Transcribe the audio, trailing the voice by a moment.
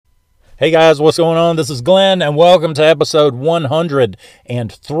Hey guys, what's going on? This is Glenn, and welcome to episode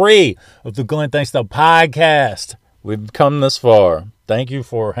 103 of the Glenn Thinks So podcast. We've come this far. Thank you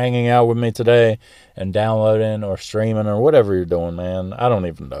for hanging out with me today and downloading or streaming or whatever you're doing, man. I don't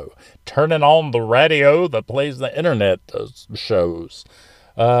even know. Turning on the radio that plays the internet shows.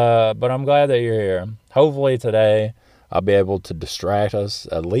 But I'm glad that you're here. Hopefully today I'll be able to distract us,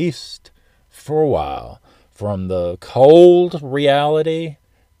 at least for a while, from the cold reality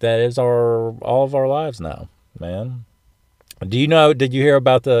that is all of our lives now, man. Did you hear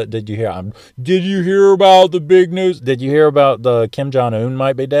about the big news? Did you hear about the Kim Jong-un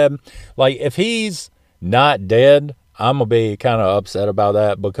might be dead? Like, if he's not dead, I'm going to be kind of upset about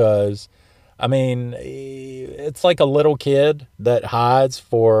that because, I mean, it's like a little kid that hides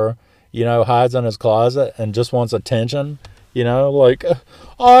in his closet and just wants attention, like,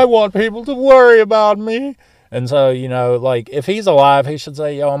 I want people to worry about me. And so, like, if he's alive, he should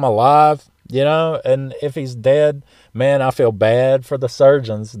say, yo, I'm alive, and if he's dead, man, I feel bad for the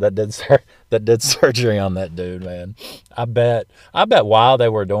surgeons that did surgery on that dude, man. I bet while they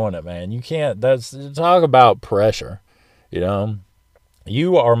were doing it, man, talk about pressure,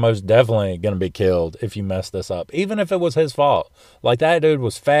 you are most definitely going to be killed if you mess this up, even if it was his fault. Like, that dude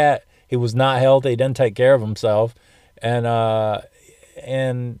was fat, he was not healthy, he didn't take care of himself, but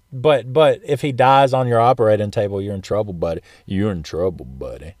if he dies on your operating table, you're in trouble, buddy.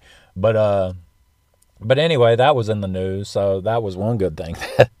 But anyway, that was in the news, so that was one good thing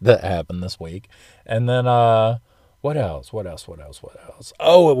that happened this week. And then what else?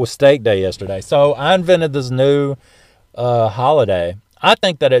 Oh, it was Steak Day yesterday. So I invented this new holiday. I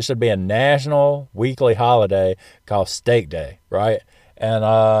think that it should be a national weekly holiday called Steak Day, right? And,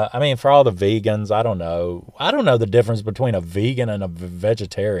 I mean, for all the vegans, I don't know the difference between a vegan and a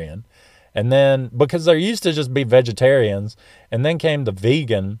vegetarian. And then, because there used to just be vegetarians, and then came the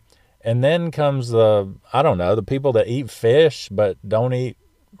vegan, and then comes the people that eat fish but don't eat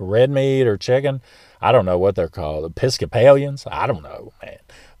red meat or chicken. I don't know what they're called. Episcopalians? I don't know, man.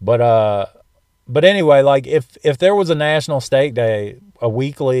 But anyway, like, if there was a national steak day, a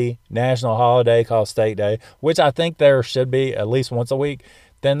weekly national holiday called Steak Day, which I think there should be at least once a week,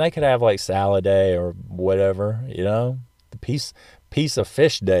 then they could have like Salad Day or whatever, the piece of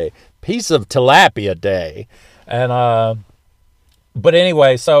fish day, piece of tilapia day. And but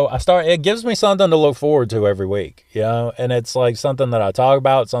anyway, so it gives me something to look forward to every week, and it's like something that I talk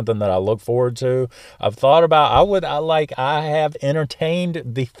about, something that I look forward to. I've thought about, I have entertained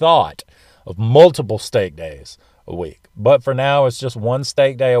the thought of multiple steak days a week. But for now, it's just one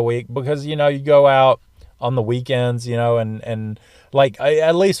steak day a week because, you go out on the weekends, and like,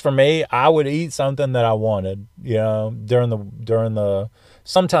 at least for me, I would eat something that I wanted,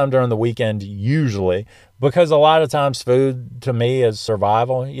 sometime during the weekend, usually, because a lot of times food to me is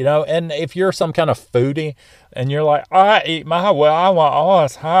survival, and if you're some kind of foodie and you're like, I eat my way I want all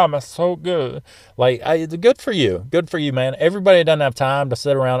the time, it's so good. Like, good for you, man. Everybody doesn't have time to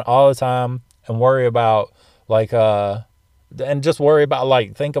sit around all the time and worry about, like, and just worry about,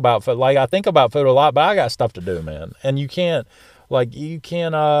 like, think about food. Like, I think about food a lot, but I got stuff to do, man. And you can't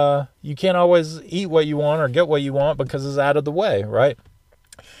always eat what you want or get what you want because it's out of the way, right?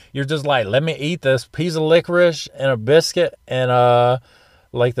 You're just like, let me eat this piece of licorice and a biscuit and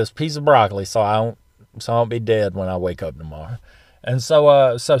like this piece of broccoli so I won't be dead when I wake up tomorrow. And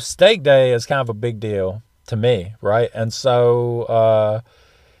so Steak Day is kind of a big deal to me, right? And so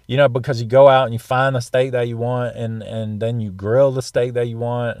because you go out and you find the steak that you want and then you grill the steak that you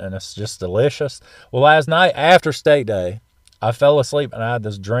want and it's just delicious. Well, last night after Steak Day, I fell asleep and I had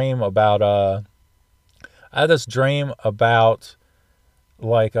this dream about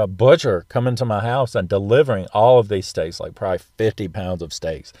like a butcher coming to my house and delivering all of these steaks, like probably 50 pounds of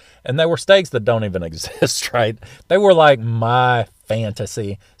steaks. And they were steaks that don't even exist, right? They were like my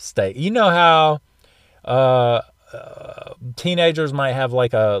fantasy steak. You know how teenagers might have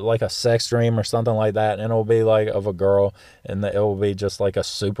like a sex dream or something like that, and it'll be like of a girl and it will be just like a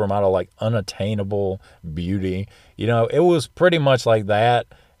supermodel, like unattainable beauty. It was pretty much like that,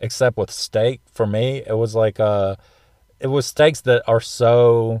 except with steak. For me, it was like it was steaks that are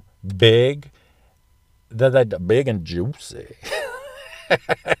so big that they're big and juicy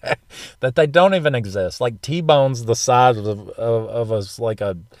that they don't even exist. Like T-bones the size of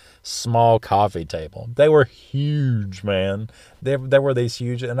a small coffee table. They were huge, man. They were these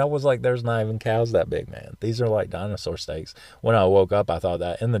huge, and I was like, there's not even cows that big, man. These are like dinosaur steaks. When I woke up, I thought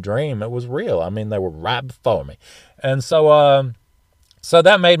that. In the dream, it was real. I mean, they were right before me. And so So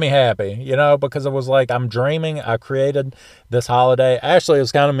that made me happy, because it was like I'm dreaming. I created this holiday. Actually, it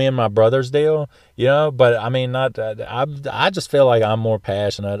was kind of me and my brother's deal, but I mean, not. I just feel like I'm more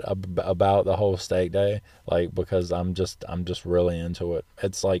passionate about the whole steak day, like because I'm just really into it.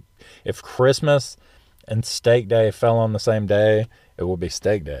 It's like if Christmas and steak day fell on the same day, it would be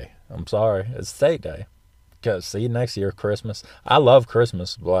steak day. I'm sorry, it's steak day. Because see, next year Christmas. I love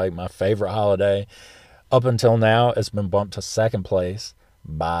Christmas, like my favorite holiday. Up until now, it's been bumped to second place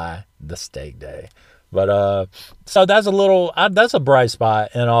by the steak day. But so that's a bright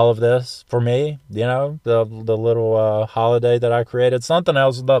spot in all of this for me. The little holiday that I created. Something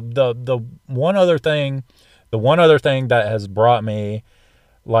else. The one other thing, that has brought me,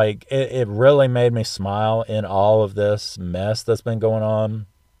 like it really made me smile in all of this mess that's been going on.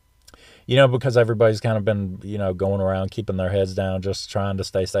 Because everybody's kind of been, going around keeping their heads down, just trying to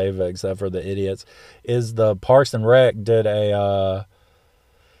stay safe, except for the idiots, is the Parks and Rec did a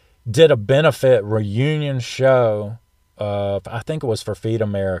benefit reunion show. I think it was for Feed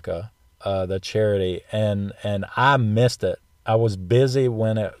America, the charity, and I missed it. I was busy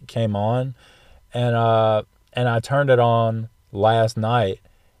when it came on, and I turned it on last night,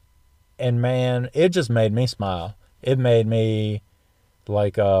 and man, it just made me smile. It made me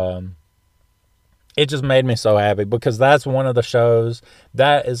like it just made me so happy, because that's one of the shows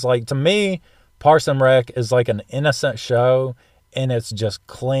that is like, to me, Parks and Rec is like an innocent show, and it's just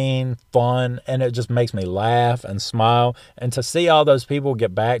clean, fun, and it just makes me laugh and smile. And to see all those people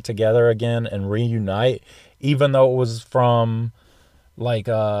get back together again and reunite, even though it was from like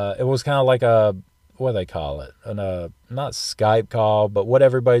it was kind of like a, what do they call it? Not Skype call, but what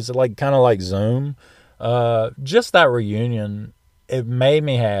everybody's like, kind of like Zoom. Just that reunion, it made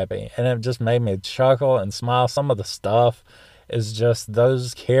me happy, and it just made me chuckle and smile. Some of the stuff is just,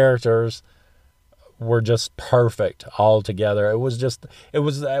 those characters were just perfect all together.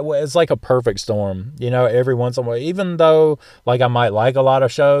 It's like a perfect storm, every once in a while. Even though, like, I might like a lot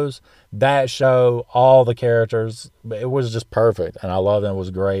of shows, that show, all the characters, it was just perfect, and I loved it. It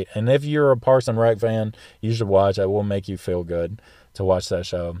was great. And if you're a Parks and Rec fan, you should watch it. It will make you feel good to watch that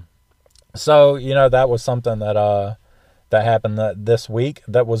show. So, that was something that happened this week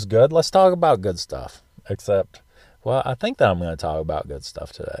that was good. Let's talk about good stuff. Except, well, I think that I'm going to talk about good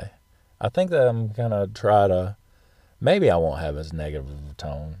stuff today. I think that I'm going to try to, maybe I won't have as negative of a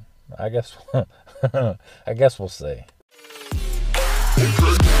tone. I guess, I guess we'll see.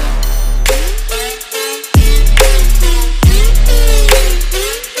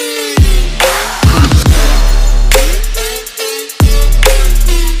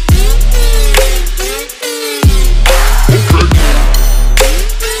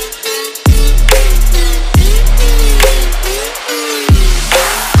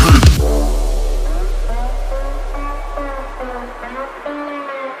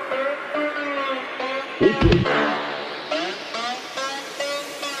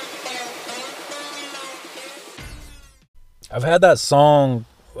 I've had that song,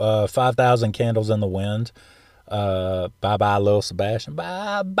 5,000 Candles in the Wind, Bye-Bye Lil Sebastian,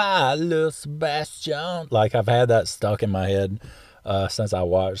 Bye-Bye Lil Sebastian. Like, I've had that stuck in my head since I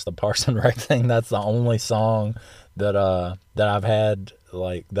watched the Parks and Rec thing. That's the only song that I've had,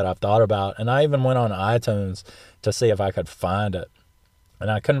 like, that I've thought about. And I even went on iTunes to see if I could find it. And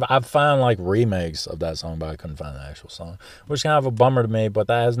I couldn't. I found like remakes of that song, but I couldn't find the actual song, which is kind of a bummer to me. But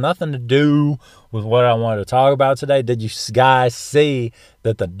that has nothing to do with what I wanted to talk about today. Did you guys see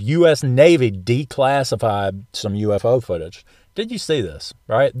that the U.S. Navy declassified some UFO footage? Did you see this?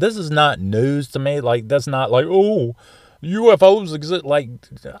 Right? This is not news to me. Like, that's not like, oh, UFOs exist. Like,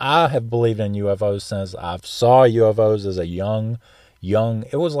 I have believed in UFOs since I saw UFOs as a young.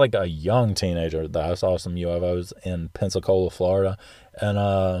 It was like a young teenager that I saw some UFOs in Pensacola, Florida. And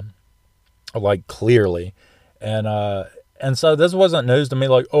like, clearly, and so this wasn't news to me,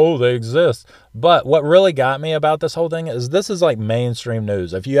 like, oh, they exist. But what really got me about this whole thing is this is like mainstream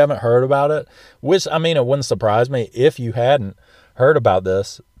news. If you haven't heard about it, which, I mean, it wouldn't surprise me if you hadn't heard about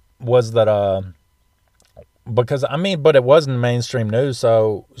this, was that because, I mean, but it wasn't mainstream news.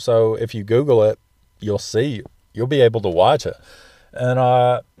 So if you Google it, you'll be able to watch it.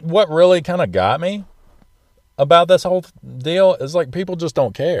 And what really kind of got me about this whole deal is, like, people just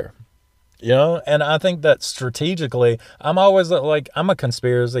don't care, and I think that strategically, I'm always like, I'm a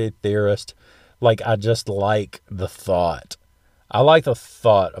conspiracy theorist. Like, I just like the thought. I like the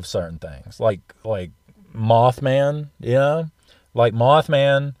thought of certain things, like Mothman, like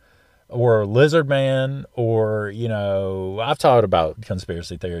Mothman or Lizard Man, or, I've talked about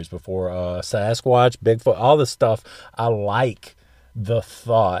conspiracy theories before, Sasquatch, Bigfoot, all this stuff. I like the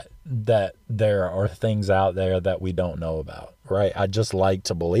thought that there are things out there that we don't know about, right? I just like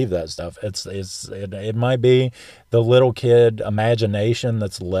to believe that stuff. It might be the little kid imagination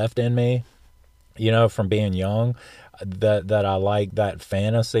that's left in me, from being young, that I like that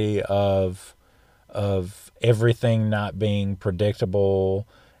fantasy of everything not being predictable,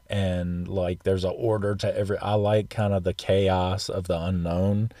 and like there's an order to I like kind of the chaos of the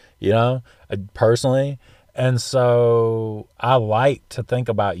unknown, personally. And so I like to think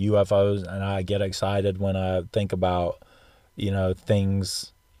about UFOs, and I get excited when I think about,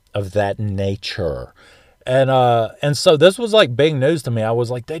 things of that nature. And so this was like big news to me. I was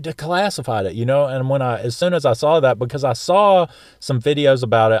like, they declassified it, and as soon as I saw that, because I saw some videos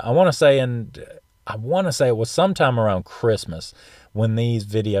about it, I want to say it was sometime around Christmas when these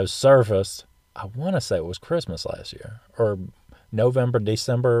videos surfaced. I want to say it was Christmas last year, or November,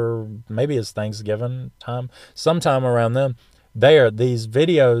 December, maybe it's Thanksgiving time, sometime around then. These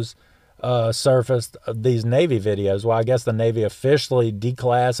videos surfaced, these Navy videos. Well, I guess the Navy officially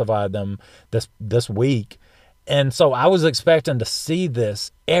declassified them this week. And so I was expecting to see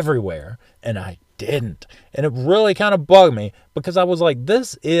this everywhere, and I didn't. And it really kind of bugged me, because I was like,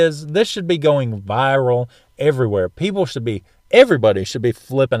 this should be going viral everywhere. Everybody should be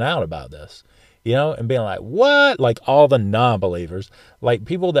flipping out about this, and being like, what? Like all the non-believers, like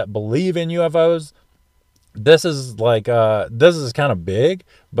people that believe in UFOs. This is kind of big,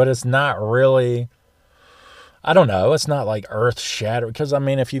 but it's not really, I don't know. It's not like earth shattering, because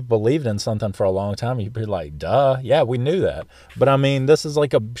if you've believed in something for a long time, you'd be like, duh, yeah, we knew that. But this is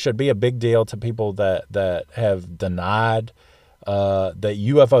should be a big deal to people that have denied that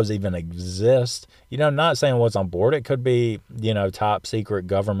UFOs even exist. Not saying what's on board. It could be, top secret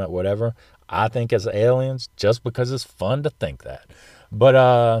government, whatever. I think it's aliens, just because it's fun to think that.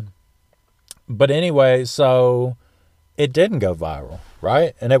 But anyway, so it didn't go viral,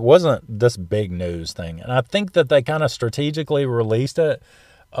 right? And it wasn't this big news thing. And I think that they kind of strategically released it.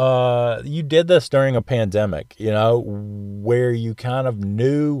 You did this during a pandemic, where you kind of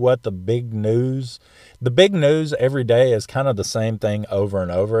knew what the big news every day is kind of the same thing over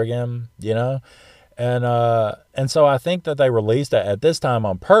and over again, And so I think that they released it at this time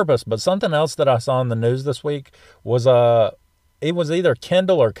on purpose. But something else that I saw in the news this week was it was either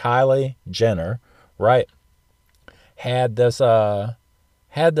Kendall or Kylie Jenner, right? Had this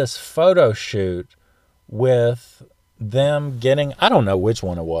photo shoot with them getting, I don't know which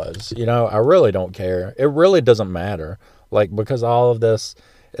one it was. I really don't care. It really doesn't matter. Because all of this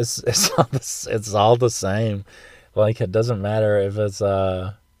it's all the same. It doesn't matter if it's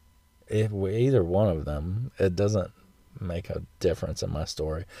if either one of them. It doesn't make a difference in my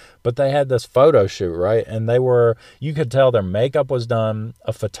story. But they had this photo shoot, right? And you could tell their makeup was done.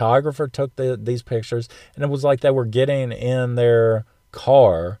 A photographer took these pictures, and it was like they were getting in their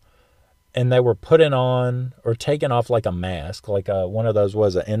car, and they were putting on or taking off like a mask, like one of those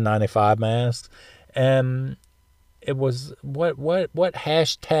was an N95 masks. And it was what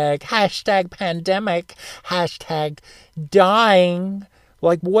hashtag pandemic, hashtag dying.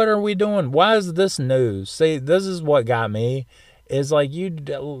 What are we doing? Why is this news? See, this is what got me, is you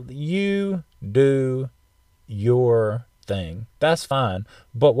do your thing. That's fine.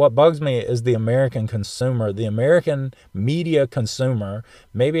 But what bugs me is the American consumer, the American media consumer.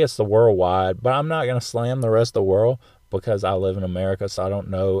 Maybe it's the worldwide, but I'm not going to slam the rest of the world, because I live in America, so I don't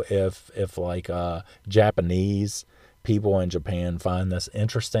know if Japanese people in Japan find this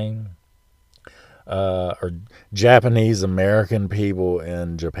interesting. Or Japanese American people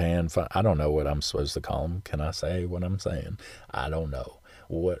in Japan. I don't know what I'm supposed to call them. Can I say what I'm saying? I don't know.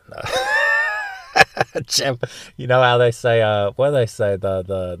 What? You know how they say, what do they say?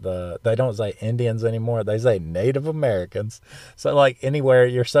 They don't say Indians anymore. They say Native Americans. So anywhere,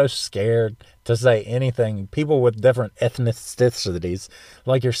 you're so scared to say anything. People with different ethnicities,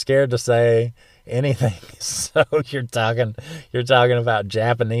 you're scared to say anything. So you're talking about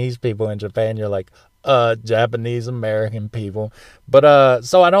Japanese people in Japan. You're like, Japanese American people. But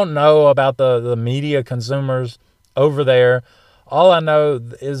so I don't know about the media consumers over there. All I know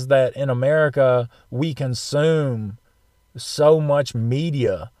is that in America, we consume so much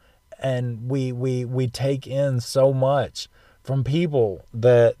media, and we take in so much from people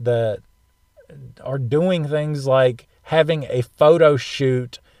that are doing things like having a photo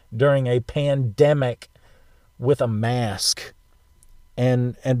shoot during a pandemic with a mask.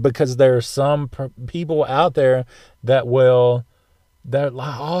 And because there are some people out there they're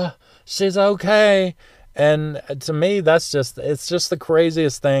like, oh, she's okay. And to me, it's just the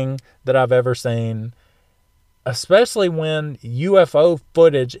craziest thing that I've ever seen, especially when UFO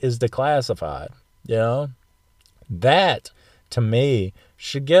footage is declassified. That to me,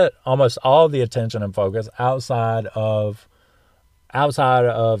 should get almost all the attention and focus outside of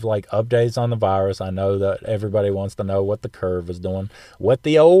like updates on the virus. I know that everybody wants to know what the curve is doing, what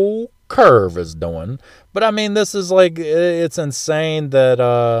the old curve is doing. But I mean, this is like, it's insane that,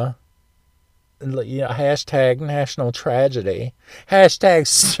 hashtag national tragedy, hashtag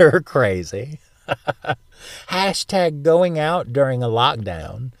stir crazy, hashtag going out during a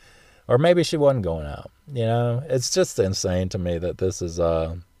lockdown. Or maybe she wasn't going out. It's just insane to me that this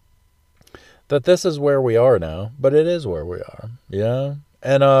is where we are now, but it is where we are,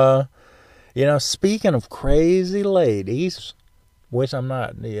 And, speaking of crazy ladies, which I'm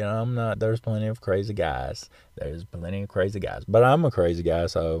not, there's plenty of crazy guys. But I'm a crazy guy,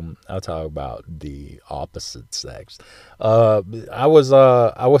 so I'll talk about the opposite sex. I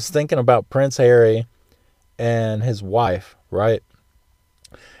was thinking about Prince Harry and his wife, right?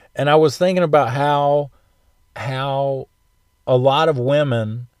 And I was thinking about how a lot of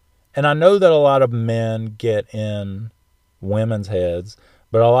women, and I know that a lot of men get in women's heads,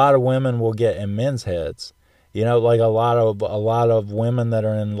 but a lot of women will get in men's heads. Like a lot of women that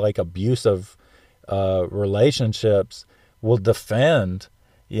are in like abusive relationships will defend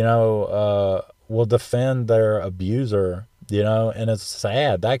their abuser, and it's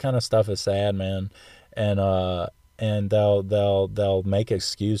sad. That kind of stuff is sad, man. And they'll make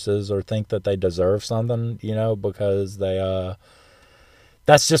excuses or think that they deserve something, because they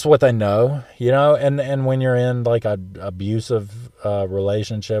that's just what they know, and when you're in like a abusive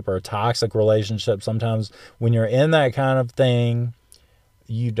relationship or a toxic relationship, sometimes when you're in that kind of thing,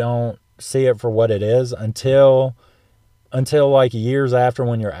 you don't see it for what it is until like years after,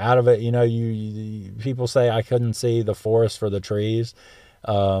 when you're out of it. People say I couldn't see the forest for the trees.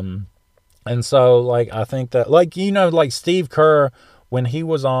 And so, like, I think that, like, like Steve Kerr, when he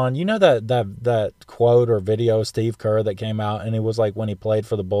was on, that quote or video of Steve Kerr that came out, and it was like when he played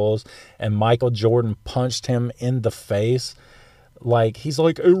for the Bulls and Michael Jordan punched him in the face. Like, he's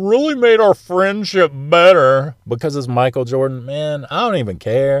like, it really made our friendship better because it's Michael Jordan. Man, I don't even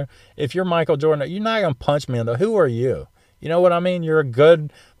care. If you're Michael Jordan, you're not going to punch me in the, who are you? You know what I mean? You're a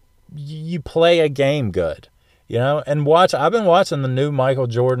good, you play a game good, and I've been watching the new Michael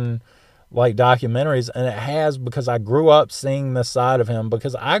Jordan like documentaries, and it has, because I grew up seeing this side of him,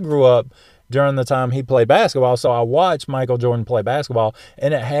 because I grew up during the time he played basketball, so I watched Michael Jordan play basketball,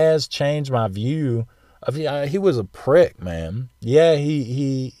 and it has changed my view of, he was a prick, man. Yeah,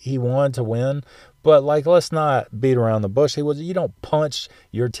 he wanted to win, but like, let's not beat around the bush. You don't punch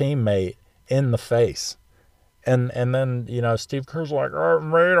your teammate in the face. And then, Steve Kerr's like, I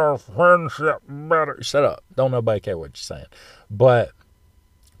made our friendship better. Shut up. Don't nobody care what you're saying. But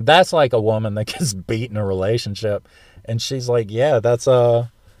that's like a woman that gets beat in a relationship, and she's like, yeah, that's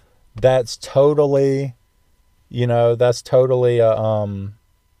totally, that's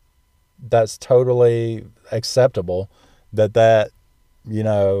totally acceptable that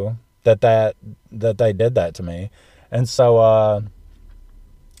they did that to me. And so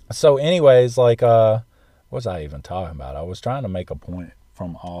anyways, like, what was I even talking about? I was trying to make a point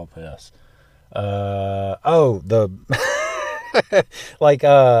from all this. Like,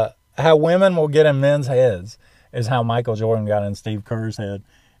 how women will get in men's heads is how Michael Jordan got in Steve Kerr's head.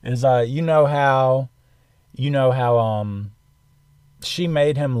 Is how she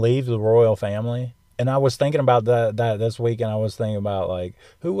made him leave the royal family. And I was thinking about that this week, and I was thinking about, like,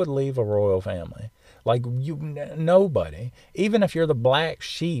 who would leave a royal family? Like, nobody. Even if you're the black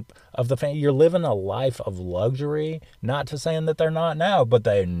sheep of the family, you're living a life of luxury. Not to saying that they're not now, but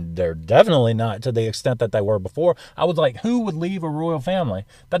they're definitely not to the extent that they were before. I was like, who would leave a royal family?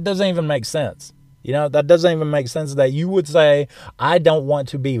 That doesn't even make sense. That doesn't even make sense that you would say, I don't want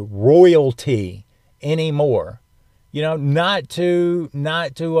to be royalty anymore. Not to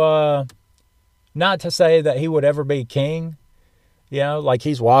say that he would ever be king. Like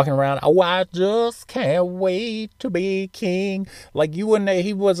he's walking around, oh, I just can't wait to be king. Like, he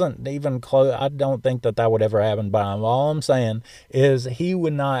wasn't even close. I don't think that would ever happen by him. All I'm saying is he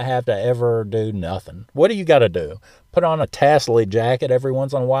would not have to ever do nothing. What do you got to do? Put on a tassel jacket every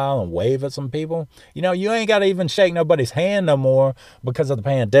once in a while and wave at some people? You ain't got to even shake nobody's hand no more because of the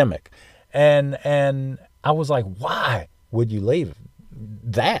pandemic. And I was like, why would you leave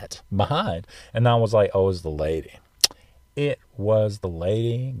that behind? And I was like, oh, it's the lady. It was the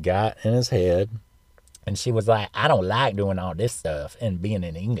lady got in his head, and she was like, I don't like doing all this stuff and being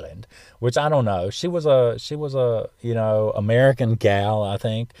in England, which I don't know. She was a American gal, I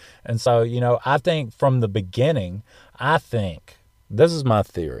think. And so, I think from the beginning, this is my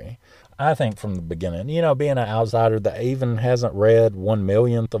theory. I think from the beginning, being an outsider that even hasn't read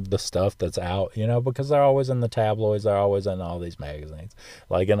 1/1,000th of the stuff that's out, because they're always in the tabloids, they're always in all these magazines.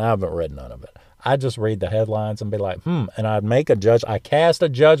 And I haven't read none of it. I just read the headlines and be like, and I cast a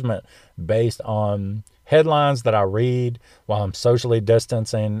judgment based on headlines that I read while I'm socially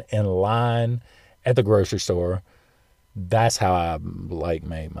distancing in line at the grocery store. That's how I make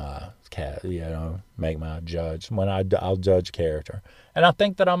my make my judge when I'll judge character. And I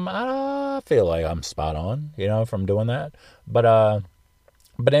think that I feel like I'm spot on, from doing that. But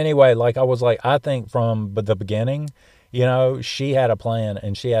anyway, I was like, I think from the beginning, she had a plan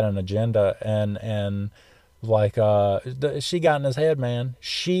and she had an agenda, and she got in his head, man.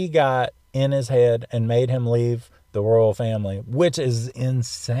 She got in his head and made him leave the royal family, which is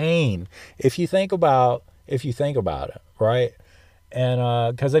insane if you think about it, right?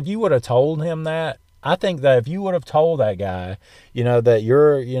 And because if you would have told him that, I think that if you would have told that guy,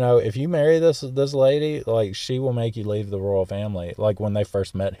 that if you marry this lady, she will make you leave the royal family. When they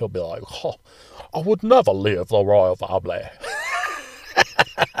first met, he'll be like, oh, I would never leave the royal family.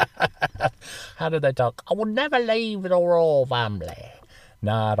 How did they talk? I would never leave the royal family.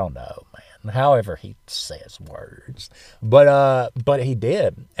 Nah, I don't know, man. However he says words. But he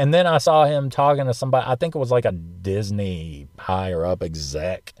did. And then I saw him talking to somebody, I think it was a Disney higher up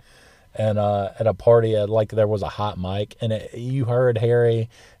exec, and at a party, there was a hot mic, and you heard Harry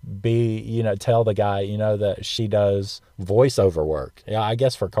tell the guy, that she does voiceover work. Yeah, I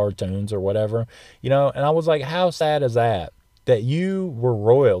guess for cartoons or whatever, and I was like, how sad is that you were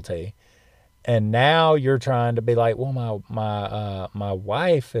royalty, and now you're trying to be like, well, my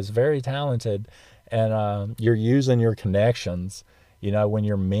wife is very talented, and you're using your connections, when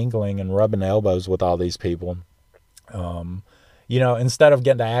you're mingling and rubbing elbows with all these people. Instead of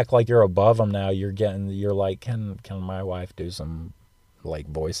getting to act like you're above them now, you're like, can my wife do some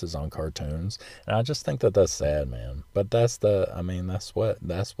voices on cartoons? And I just think that that's sad, man. But that's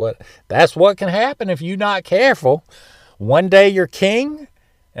what can happen if you're not careful. One day you're king,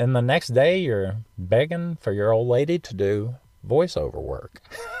 and the next day you're begging for your old lady to do voiceover work.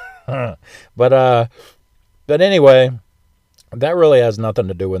 But anyway, that really has nothing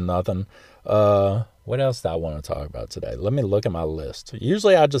to do with nothing. What else do I want to talk about today? Let me look at my list.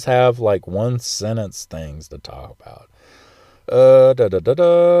 Usually I just have one sentence things to talk about.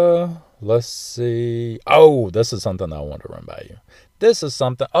 Let's see. Oh, this is something I want to run by you.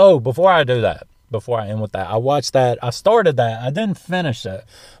 Before I do that, before I end with that, I started that. I didn't finish it,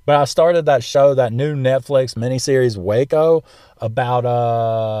 but I started that show, that new Netflix miniseries, Waco,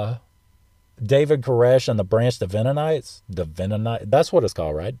 about David Koresh and the Branch Davidites. That's what it's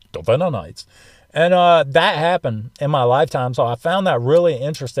called, right? Davidites. And that happened in my lifetime, so I found that really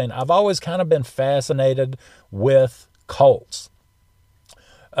interesting. I've always kind of been fascinated with cults.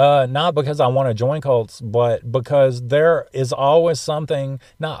 Not because I want to join cults, but because there is always something,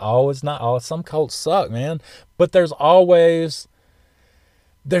 not always, some cults suck, man, but there's always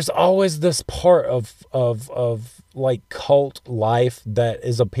this part of cult life that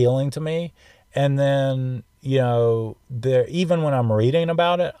is appealing to me. And then, even when I'm reading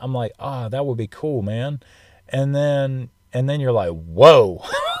about it, I'm like, that would be cool, man. And then you're like, whoa.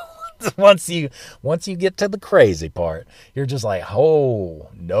 Once you get to the crazy part, you're just like, oh,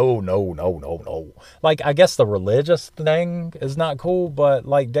 no. I guess the religious thing is not cool, but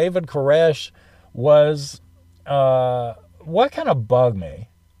David Koresh was, what kind of bugged me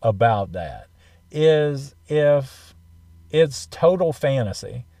about that is if it's total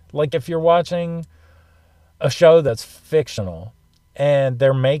fantasy. If you're watching a show that's fictional and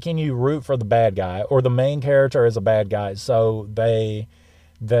they're making you root for the bad guy, or the main character is a bad guy, so they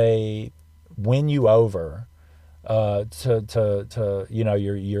win you over to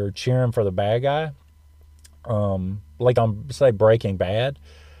you're cheering for the bad guy. On, say, Breaking Bad,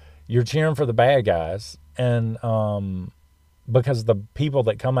 you're cheering for the bad guys, and because the people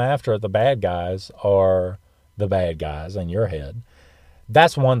that come after the bad guys are the bad guys in your head.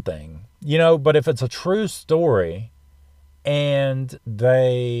 That's one thing, but if it's a true story and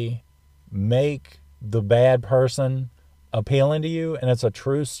they make the bad person appealing to you and it's a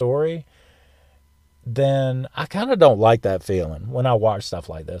true story, then I kind of don't like that feeling when I watch stuff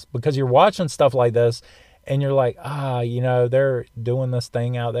like this, because you're watching stuff like this and you're like, they're doing this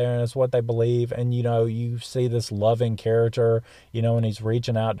thing out there and it's what they believe. And, you see this loving character, and he's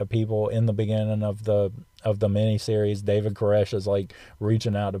reaching out to people in the beginning of the miniseries. David Koresh is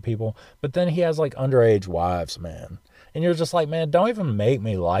reaching out to people, but then he has underage wives, man. And you're just like, man, don't even make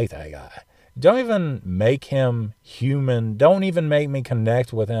me like that guy. Don't even make him human. Don't even make me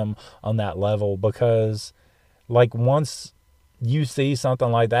connect with him on that level, because once you see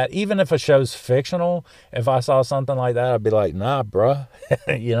something like that, even if a show's fictional, if I saw something like that, I'd be like, nah, bruh.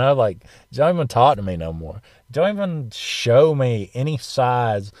 Like, don't even talk to me no more. Don't even show me any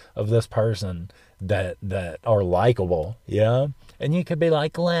sides of this person that are likable, And you could be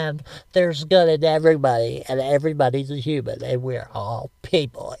like, Glenn, there's good in everybody, and everybody's a human, and we're all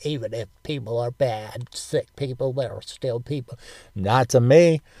people, even if people are bad, sick people, they're still people. Not to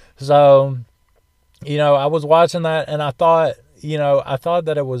me. So, I was watching that, and I thought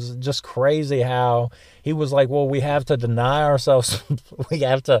that it was just crazy how he was like, well, we have to deny ourselves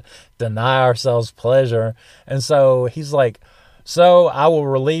pleasure. And so he's like, so I will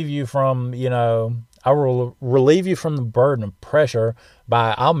relieve you from, the burden of pressure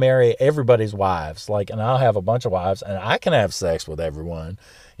I'll marry everybody's wives, and I'll have a bunch of wives, and I can have sex with everyone,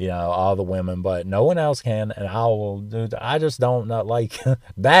 all the women, but no one else can, and I just don't know,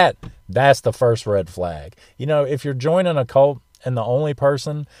 that's the first red flag. If you're joining a cult and the only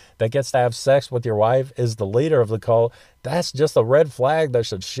person that gets to have sex with your wife is the leader of the cult, that's just a red flag that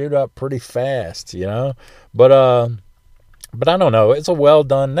should shoot up pretty fast, But I don't know. It's a well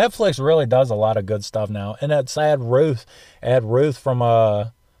done. Netflix really does a lot of good stuff now. And it's Ruth from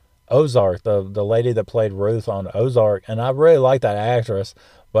Ozark, the lady that played Ruth on Ozark. And I really like that actress,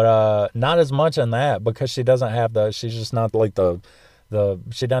 but not as much in that because she doesn't have she's just not like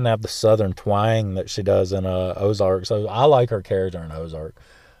she doesn't have the southern twang that she does in Ozark. So I like her character in Ozark.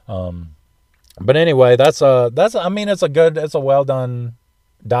 But anyway, it's a well done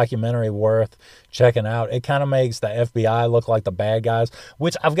documentary worth checking out. It kind of makes the FBI look like the bad guys,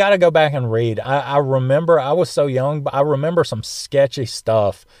 which I've got to go back and read. I remember, I was so young, but I remember some sketchy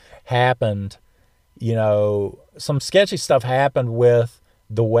stuff happened, some sketchy stuff happened with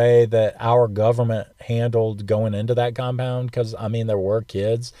the way that our government handled going into that compound, because there were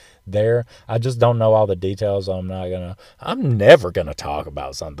kids there. I just don't know all the details. I'm never gonna talk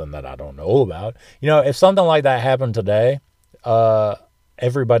about something that I don't know about. If something like that happened today,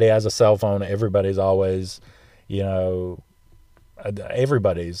 everybody has a cell phone. Everybody's always,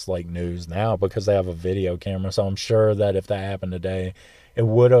 everybody's like news now because they have a video camera. So I'm sure that if that happened today, it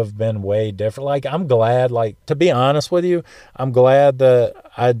would have been way different. I'm glad, to be honest with you, I'm glad that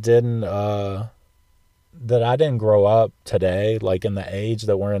I didn't grow up today, in the age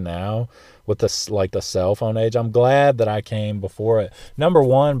that we're in now with this, the cell phone age. I'm glad that I came before it. Number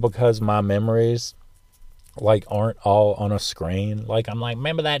one, because my memories, aren't all on a screen.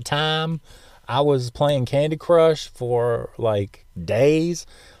 Remember that time I was playing Candy Crush for, days?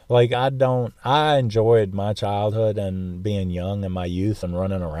 I enjoyed my childhood and being young in my youth and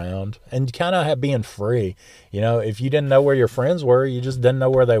running around and kind of being free. If you didn't know where your friends were, you just didn't know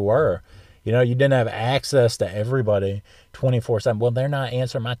where they were. You didn't have access to everybody 24/7. Well, they're not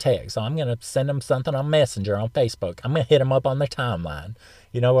answering my text, so I'm going to send them something on Messenger on Facebook. I'm going to hit them up on their timeline.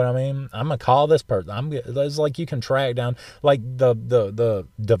 You know what I mean? I'm going to call this person. It's like you can track down, the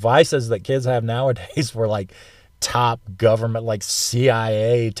devices that kids have nowadays were top government,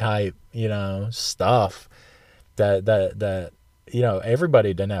 CIA type, stuff that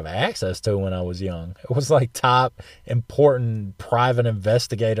everybody didn't have access to when I was young. It was top important private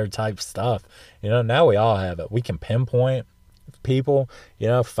investigator type stuff. Now we all have it. We can pinpoint people,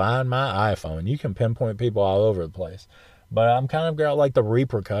 find my iPhone. You can pinpoint people all over the place. But I'm kind of got the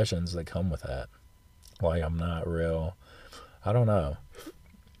repercussions that come with that. I'm not real, I don't know.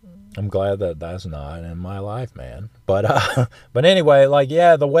 I'm glad that that's not in my life, man. But anyway,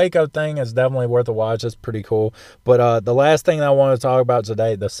 the Waco thing is definitely worth a watch. It's pretty cool. But the last thing that I want to talk about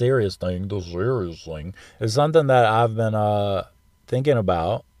today, the serious thing, is something that I've been thinking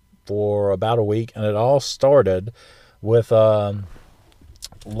about for about a week, and it all started with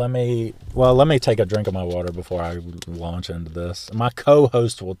let me take a drink of my water before I launch into this. My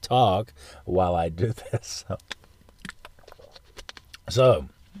co-host will talk while I do this. So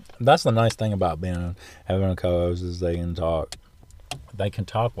that's the nice thing about having a co-host is they can talk. They can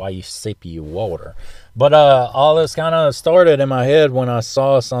talk while you sip your water. But all this kind of started in my head when I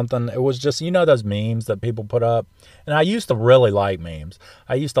saw something. It was just, those memes that people put up. And I used to really like memes.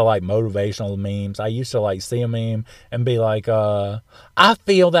 I used to like motivational memes. I used to see a meme and be like, I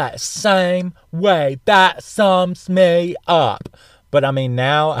feel that same way. That sums me up. But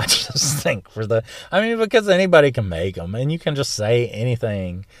now I just think because anybody can make them and you can just say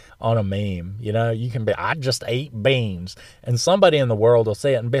anything on a meme. You can be, I just ate beans. And somebody in the world will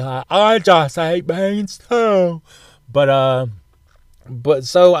see it and be like, I just ate beans too. But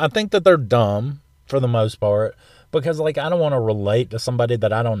so I think that they're dumb for the most part because I don't want to relate to somebody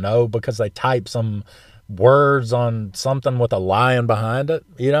that I don't know because they type some words on something with a lion behind it.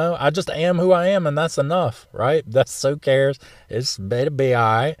 I just am who I am, and that's enough, right? That's so cares. It's better be all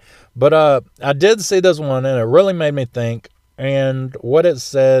right. But I did see this one, and it really made me think. And what it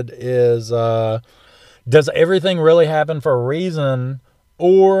said is, does everything really happen for a reason,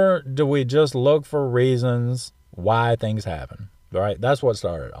 or do we just look for reasons why things happen? Right? That's what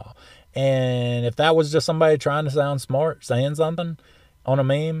started it all. And if that was just somebody trying to sound smart, saying something on a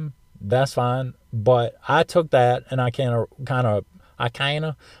meme, that's fine. But I took that and I kind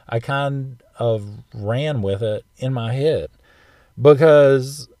of ran with it in my head,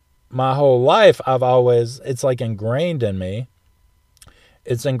 because my whole life it's like ingrained in me.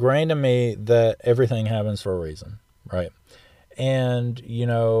 It's ingrained in me that everything happens for a reason, right? And,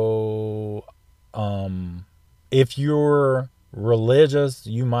 if you're religious,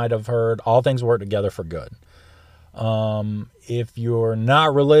 you might have heard all things work together for good. If you're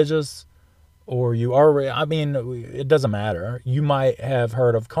not religious, or you are, it doesn't matter. You might have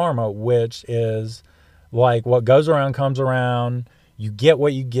heard of karma, which is like what goes around comes around. You get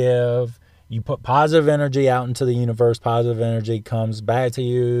what you give. You put positive energy out into the universe. Positive energy comes back to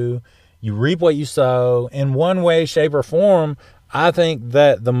you. You reap what you sow. In one way, shape, or form, I think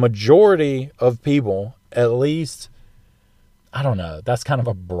that the majority of people, at least, I don't know, that's kind of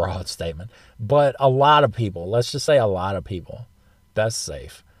a broad statement, but a lot of people, let's just say a lot of people, that's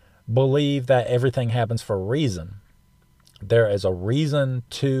safe, believe that everything happens for a reason. There is a reason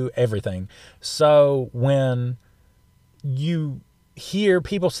to everything. So when you hear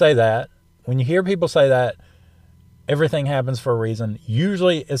people say that, everything happens for a reason,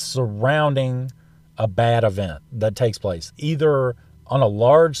 usually it's surrounding a bad event that takes place, either on a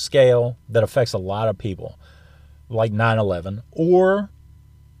large scale that affects a lot of people, like 9/11, or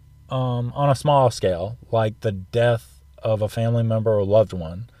on a small scale, like the death of a family member or loved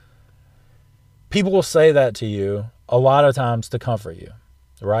one. People will say that to you a lot of times to comfort you,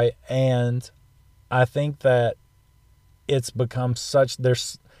 right? And I think that it's become such,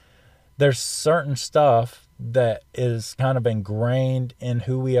 there's certain stuff that is kind of ingrained in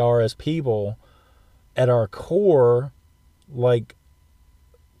who we are as people at our core. Like,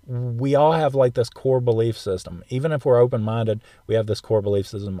 we all have like this core belief system. Even if we're open-minded, we have this core belief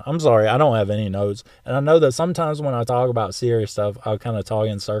system. I'm sorry, I don't have any notes. And I know that sometimes when I talk about serious stuff, I'll kind of talk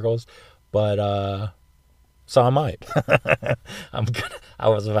in circles. But, so I might. I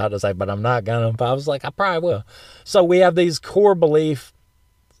was about to say, but I'm not gonna. But I was like, I probably will. So we have these core belief,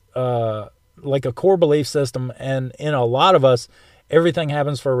 like a core belief system. And in a lot of us, everything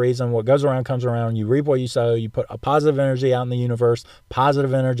happens for a reason. What goes around comes around. You reap what you sow. You put a positive energy out in the universe.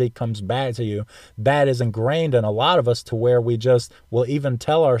 Positive energy comes back to you. That is ingrained in a lot of us, to where we just will even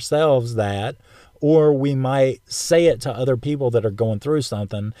tell ourselves that, or we might say it to other people that are going through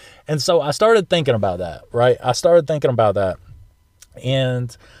something. And so I started thinking about that, right?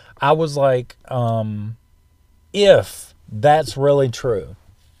 And I was like, if that's really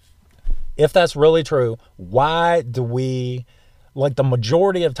true, why do we, like, the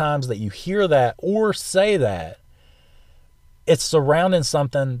majority of times that you hear that or say that, it's surrounding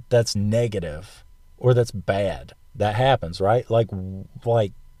something that's negative or that's bad that happens, right? Like,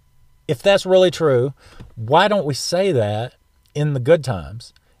 if that's really true, why don't we say that in the good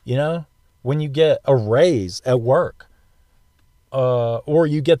times? When you get a raise at work, or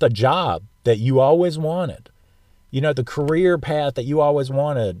you get the job that you always wanted, the career path that you always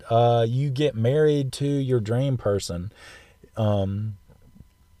wanted, you get married to your dream person. And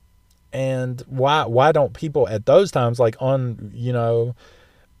why don't people at those times, like on your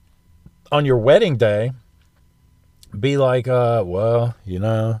wedding day, be like, well,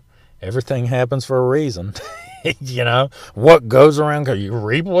 everything happens for a reason. What goes around, you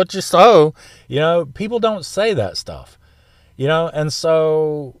reap what you sow. People don't say that stuff. And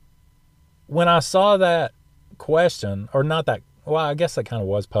so when I saw that question, or not that, well, I guess that kind of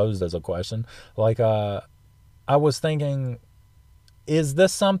was posed as a question. Like, I was thinking, is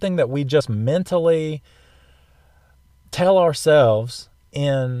this something that we just mentally tell ourselves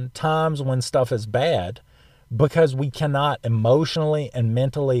in times when stuff is bad, because we cannot emotionally and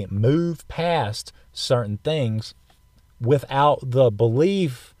mentally move past certain things without the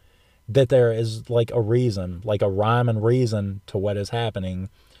belief that there is like a reason, like a rhyme and reason to what is happening?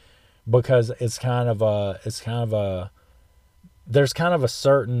 Because there's kind of a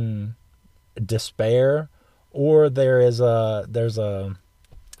certain despair, or there's a,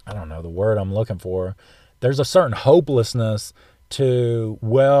 I don't know the word I'm looking for. There's a certain hopelessness to,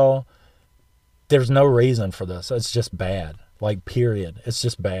 well, there's no reason for this. It's just bad. Like, period. It's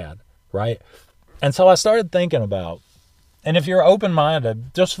just bad. Right? And so I started thinking about, And if you're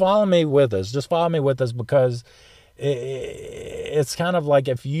open-minded, just follow me with this. Just follow me with this, because it's kind of like,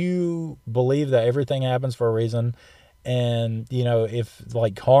 if you believe that everything happens for a reason, and, you know, if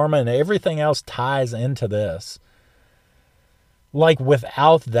like karma and everything else ties into this, like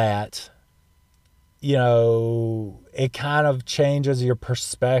without that, you know, it kind of changes your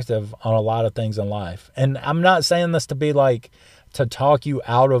perspective on a lot of things in life. And I'm not saying this to be like, to talk you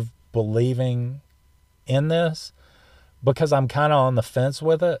out of believing in this, because I'm kind of on the fence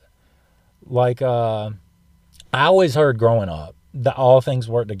with it. Like, I always heard growing up that all things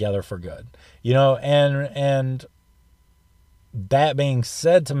work together for good, you know, and that being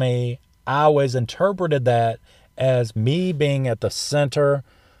said to me, I always interpreted that as me being at the center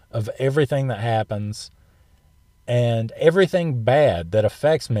of everything that happens, and everything bad that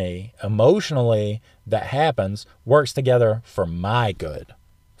affects me emotionally that happens works together for my good,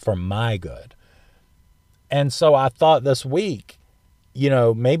 for my good. And so I thought this week, you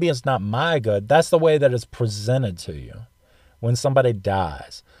know, maybe it's not my good. That's the way that it's presented to you. When somebody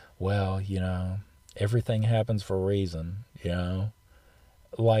dies, well, you know, everything happens for a reason, you know,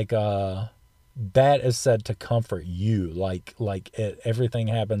 like, that is said to comfort you. Everything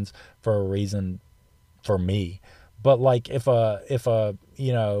happens for a reason for me. But like, if a,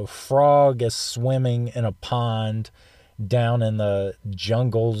 you know, frog is swimming in a pond down in the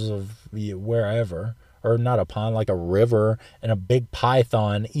jungles of wherever, or not a pond, like a river, and a big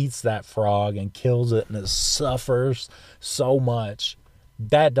python eats that frog and kills it, and it suffers so much,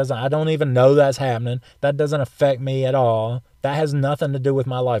 I don't even know that's happening. That doesn't affect me at all. That has nothing to do with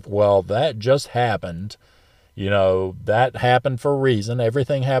my life. Well, that just happened. You know, that happened for a reason.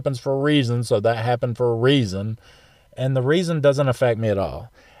 Everything happens for a reason, so that happened for a reason. And the reason doesn't affect me at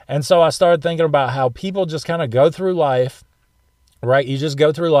all. And so I started thinking about how people just kind of go through life, right? You just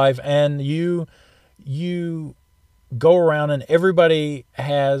go through life, and you go around, and everybody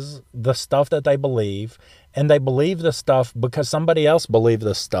has the stuff that they believe, and they believe the stuff because somebody else believed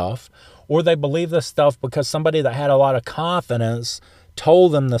the stuff, or they believe the stuff because somebody that had a lot of confidence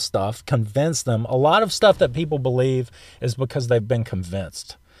told them the stuff, convinced them. A lot of stuff that people believe is because they've been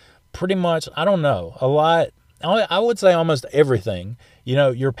convinced. Pretty much, I don't know, a lot. I would say almost everything. You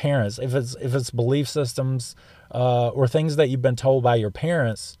know, your parents, if it's belief systems, or things that you've been told by your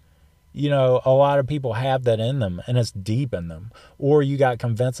parents, you know, a lot of people have that in them, and it's deep in them. Or you got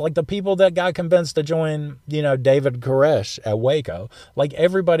convinced, like the people that got convinced to join, you know, David Koresh at Waco. Like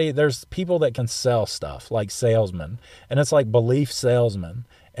everybody, there's people that can sell stuff, like salesmen. And it's like belief salesmen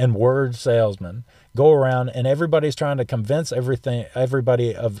and word salesmen go around, and everybody's trying to convince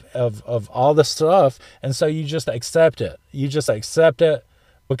everybody of all this stuff. And so you just accept it. You just accept it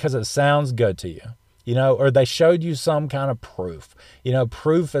because it sounds good to you. You know, or they showed you some kind of proof. You know,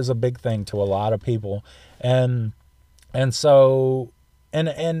 proof is a big thing to a lot of people. And so,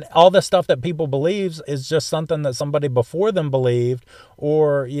 and all the stuff that people believes is just something that somebody before them believed,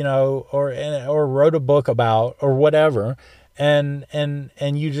 or, you know, or wrote a book about, or whatever. And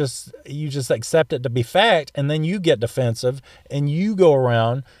you just accept it to be fact. And then you get defensive, and you go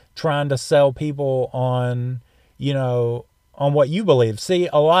around trying to sell people on, you know, on what you believe. See,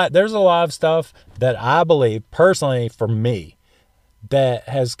 there's a lot of stuff that I believe personally, for me, that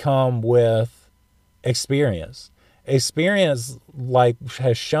has come with experience. Experience, like,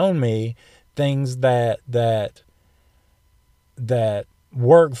 has shown me things that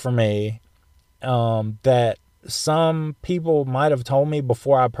work for me, that some people might have told me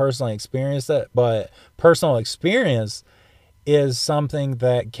before I personally experienced it. But personal experience is something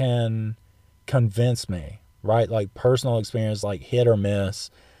that can convince me. Right? Like personal experience, like hit or miss.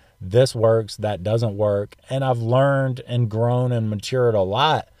 This works, that doesn't work. And I've learned and grown and matured a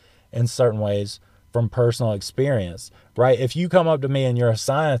lot in certain ways from personal experience, right? If you come up to me and you're a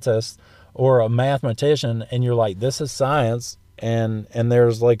scientist or a mathematician, and you're like, this is science, and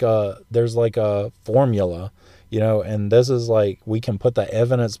there's like a formula, you know, and this is like, we can put the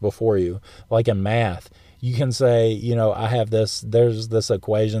evidence before you. Like in math, you can say, you know, I have this, there's this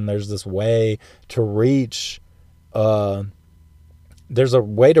equation, there's this way to reach, there's a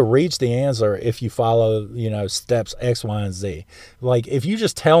way to reach the answer if you follow, you know, steps X, Y, and Z. Like, if you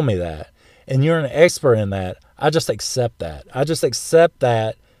just tell me that, and you're an expert in that, I just accept that. I just accept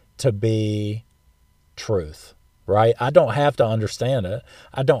that to be truth, right? I don't have to understand it.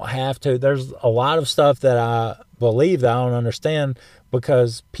 I don't have to. There's a lot of stuff that I believe that I don't understand,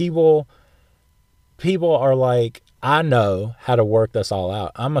 because people are like, I know how to work this all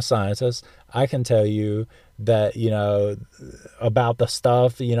out. I'm a scientist. I can tell you that, you know, about the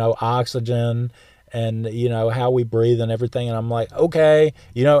stuff, you know, oxygen you know, how we breathe and everything. And I'm like, okay,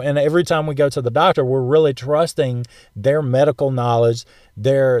 you know, and every time we go to the doctor, we're really trusting their medical knowledge,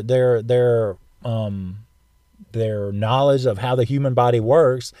 their knowledge of how the human body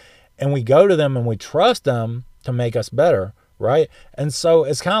works. And we go to them and we trust them to make us better. Right. And so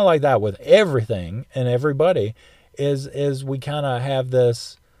it's kind of like that with everything and everybody is we kind of have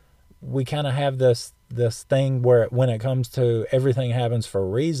this thing where when it comes to everything happens for a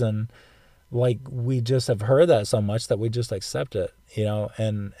reason, like we just have heard that so much that we just accept it, you know,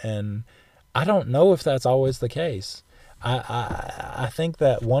 and I don't know if that's always the case. I think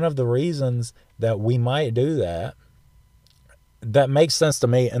that one of the reasons that we might do that makes sense to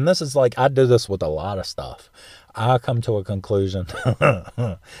me, and this is like, I do this with a lot of stuff. I come to a conclusion.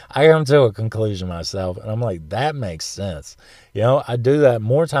 I come to a conclusion myself, and I'm like, that makes sense. You know, I do that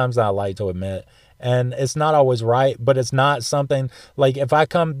more times than I like to admit, and it's not always right, but it's not something like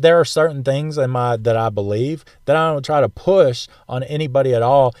there are certain things that I believe that I don't try to push on anybody at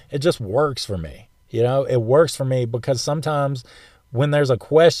all. It just works for me. You know, it works for me because sometimes when there's a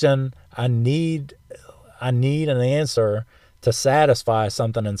question, I need an answer to satisfy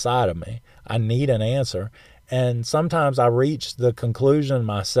something inside of me. I need an answer. And sometimes I reach the conclusion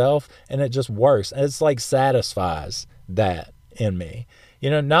myself and it just works. It's like satisfies that in me. You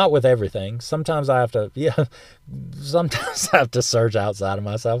know, not with everything. Sometimes I have to search outside of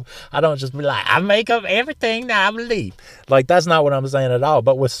myself. I don't just be like, I make up everything that I believe. Like, that's not what I'm saying at all.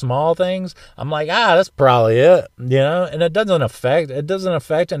 But with small things, I'm like, that's probably it, you know, and it doesn't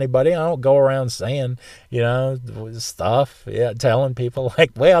affect anybody. I don't go around saying, you know, stuff, telling people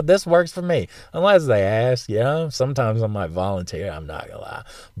like, well, this works for me, unless they ask, you know. Sometimes I might volunteer, I'm not gonna lie.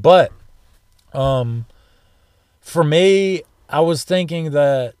 But, for me, I was thinking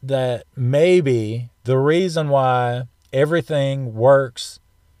that maybe the reason why everything works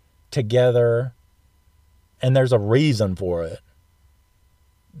together and there's a reason for it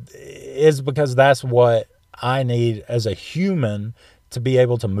is because that's what I need as a human to be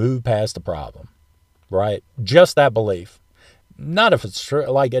able to move past the problem, right? Just that belief. Not if it's true,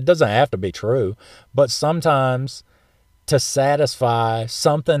 like it doesn't have to be true, but sometimes to satisfy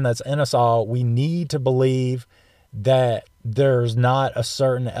something that's in us all, we need to believe that there's not a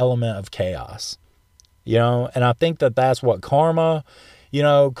certain element of chaos, you know. And I think that that's what karma,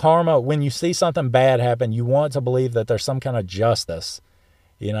 when you see something bad happen, you want to believe that there's some kind of justice,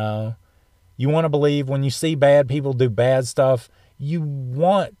 you know. You want to believe when you see bad people do bad stuff, you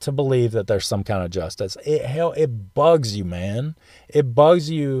want to believe that there's some kind of justice. It bugs you, man. It bugs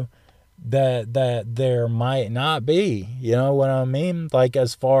you that there might not be, you know what I mean? Like,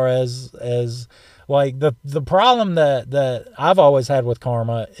 as far as like the problem that I've always had with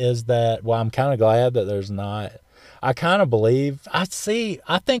karma is that, well, I'm kind of glad that there's not. I kind of believe, I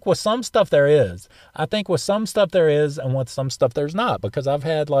think with some stuff there is. I think with some stuff there is, and with some stuff there's not. Because I've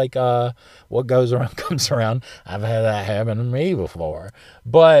had like, what goes around comes around. I've had that happen to me before.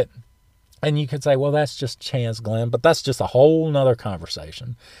 But, and you could say, well, that's just chance, Glenn. But that's just a whole nother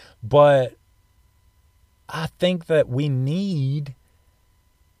conversation. But I think that we need,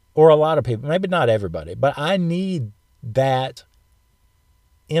 or a lot of people, maybe not everybody, but I need that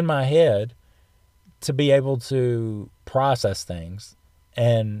in my head to be able to process things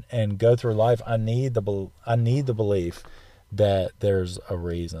and go through life. I need the belief that there's a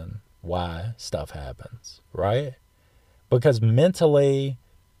reason why stuff happens, right? Because mentally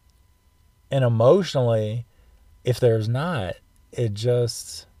and emotionally, if there's not, it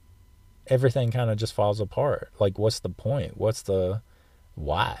just, everything kind of just falls apart. Like, what's the point? What's the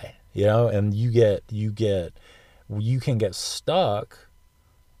why? You know, and you can get stuck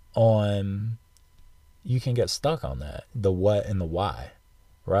on that, the what and the why,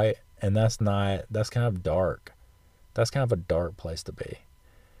 right? And that's kind of dark. That's kind of a dark place to be.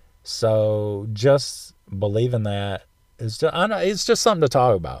 So just believing that is just, I know, it's just something to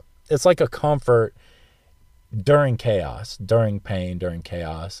talk about. It's like a comfort during chaos, during pain, during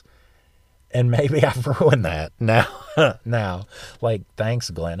chaos. And maybe I've ruined that now. Like, thanks,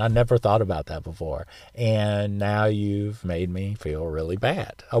 Glenn. I never thought about that before. And now you've made me feel really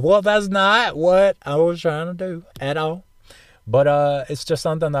bad. Well, that's not what I was trying to do at all. But it's just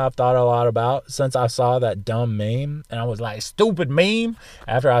something that I've thought a lot about since I saw that dumb meme. And I was like, stupid meme.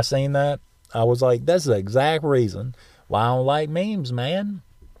 After I seen that, I was like, that's the exact reason why I don't like memes, man.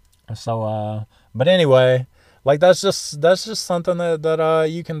 So, but anyway, like, that's just something that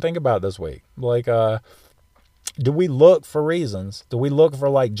you can think about this week. Like, do we look for reasons? Do we look for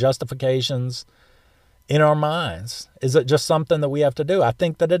like justifications in our minds? Is it just something that we have to do? I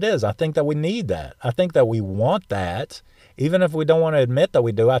think that it is. I think that we need that. I think that we want that. Even if we don't want to admit that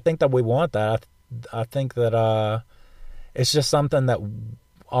we do, I think that we want that. I think that it's just something that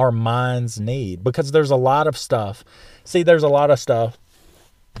our minds need, because there's a lot of stuff. See, there's a lot of stuff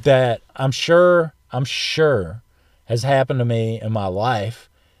that I'm sure has happened to me in my life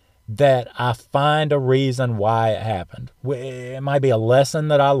that I find a reason why it happened. It might be a lesson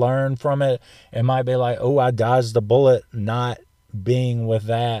that I learned from it. It might be like, oh, I dodged the bullet not being with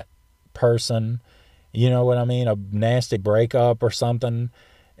that person. You know what I mean? A nasty breakup or something.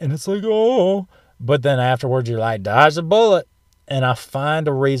 And it's like, oh. But then afterwards you're like, dodge the bullet. And I find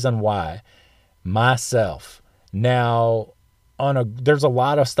a reason why. Myself. Now, there's a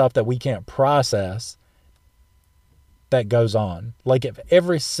lot of stuff that we can't process that goes on. Like if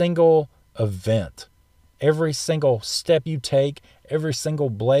every single event, every single step you take, every single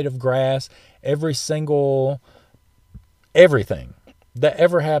blade of grass, everything that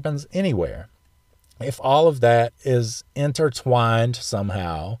ever happens anywhere, if all of that is intertwined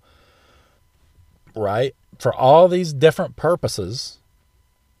somehow, right, for all these different purposes,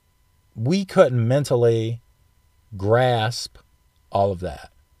 we couldn't mentally grasp all of that,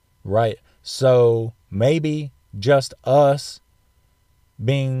 right? So maybe just us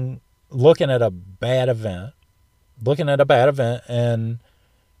looking at a bad event and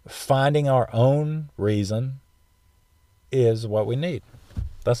finding our own reason is what we need.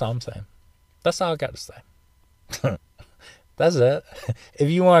 That's all I'm saying. That's all I got to say. That's it. If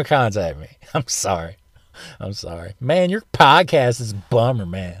you want to contact me, I'm sorry. Man, your podcast is a bummer,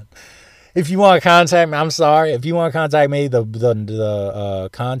 man. If you want to contact me, I'm sorry. If you want to contact me, the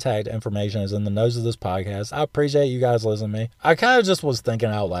contact information is in the notes of this podcast. I appreciate you guys listening to me. I kind of just was thinking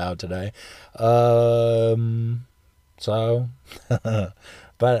out loud today. But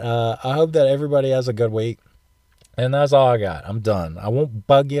I hope that everybody has a good week. And that's all I got. I'm done. I won't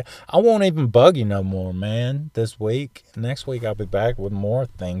bug you. I won't even bug you no more, man, this week. Next week I'll be back with more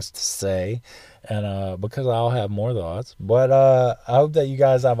things to say. And because I'll have more thoughts. But I hope that you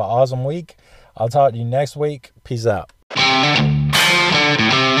guys have an awesome week. I'll talk to you next week. Peace out.